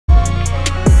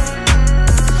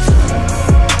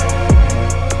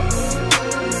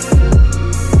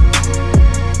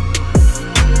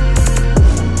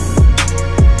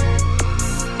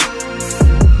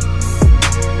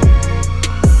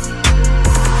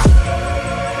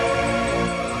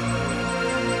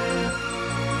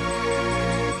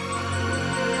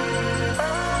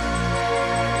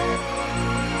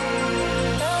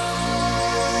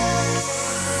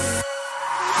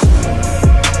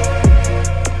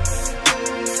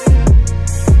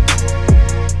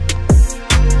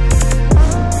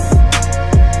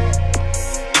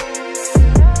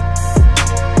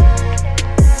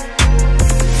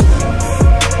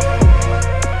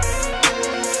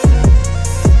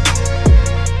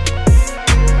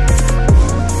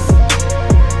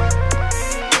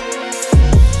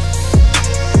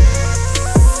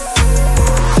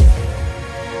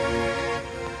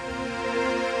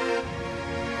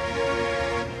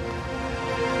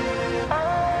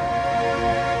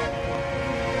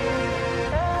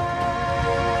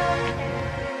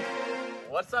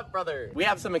What's up, brother? We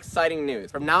have some exciting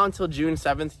news. From now until June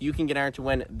 7th, you can get entered to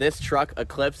win this truck,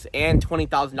 Eclipse, and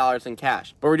 $20,000 in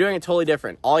cash. But we're doing it totally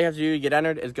different. All you have to do to get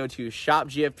entered is go to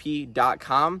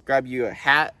shopgfp.com, grab you a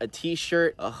hat, a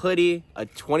t-shirt, a hoodie, a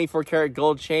 24-karat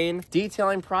gold chain,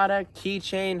 detailing product,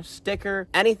 keychain, sticker,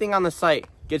 anything on the site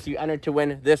gets you entered to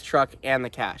win this truck and the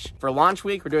cash. For launch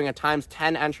week, we're doing a times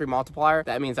 10 entry multiplier.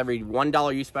 That means every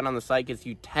 $1 you spend on the site gets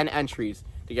you 10 entries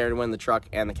to get her to win the truck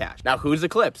and the cash. Now, who's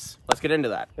Eclipse? Let's get into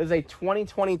that. This is a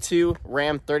 2022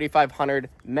 Ram 3500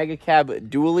 Megacab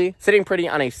dually, sitting pretty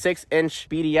on a 6-inch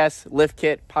BDS Lift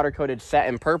kit, powder-coated set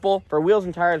in purple. For wheels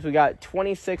and tires, we got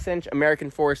 26-inch American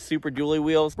Force Super Dually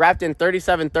wheels, wrapped in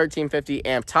 37 1350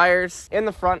 amp tires. In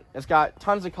the front, it's got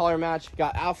tons of color match.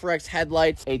 Got Alpharex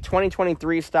headlights, a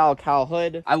 2023 style cowl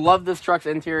hood. I love this truck's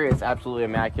interior. It's absolutely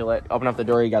immaculate. Open up the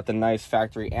door, you got the nice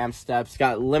factory amp steps. It's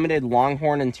got limited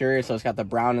Longhorn interior, so it's got the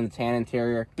brown and the tan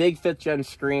interior. Big 5th gen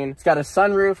screen. It's got a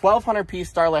sunroof, 1200 piece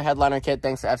Starlight headliner kit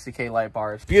thanks to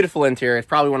Fcklightbars. Beautiful interior. It's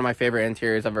probably one of my favorite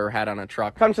interiors I've ever had on a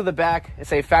truck. Come to the back.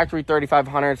 It's a factory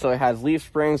 3500, so it has leaf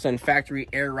springs and factory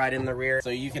air ride in the rear,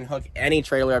 so you can hook any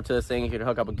trailer up to this thing. You can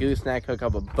hook up a gooseneck, hook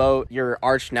up a boat, your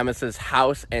arch nemesis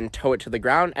house, and tow it to the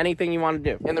ground. Anything you want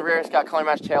to do. In the rear, it's got color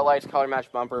match taillights, color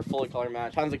match bumper, fully color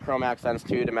match, tons of chrome accents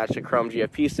too to match the chrome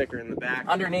GFP sticker in the back.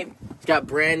 Underneath, it's got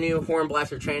brand new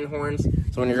Hornblasters Trainhorns.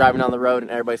 So when you're driving down the road and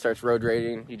everybody starts road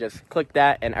raging, you just click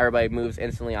that and everybody moves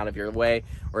instantly out of your way,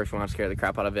 or if you want to scare the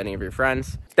crap out of any of your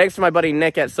friends. Thanks to my buddy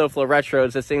Nick at SoFlo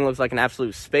Retros, this thing looks like an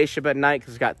absolute spaceship at night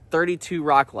because it's got 32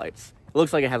 rock lights. It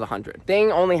looks like it has 100.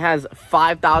 Thing only has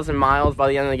 5,000 miles. By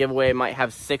the end of the giveaway, it might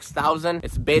have 6,000.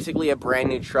 It's basically a brand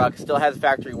new truck. Still has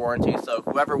factory warranty. So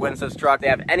whoever wins this truck, they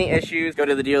have any issues, go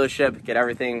to the dealership, get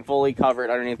everything fully covered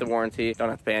underneath the warranty. Don't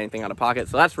have to pay anything out of pocket.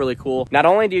 So that's really cool. Not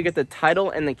only do you get the title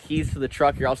and the keys to the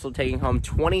truck, you're also taking home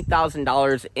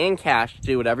 $20,000 in cash to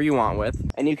do whatever you want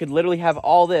with. And you could literally have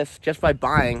all this just by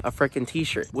buying a freaking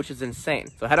t-shirt, which is insane.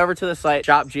 So head over to the site,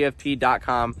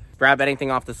 shopgfp.com. Grab anything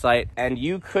off the site, and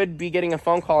you could be getting a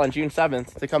phone call on June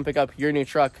 7th to come pick up your new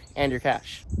truck and your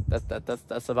cash.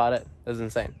 That's about it. This is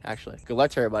insane, actually. Good luck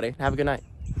to everybody. Have a good night.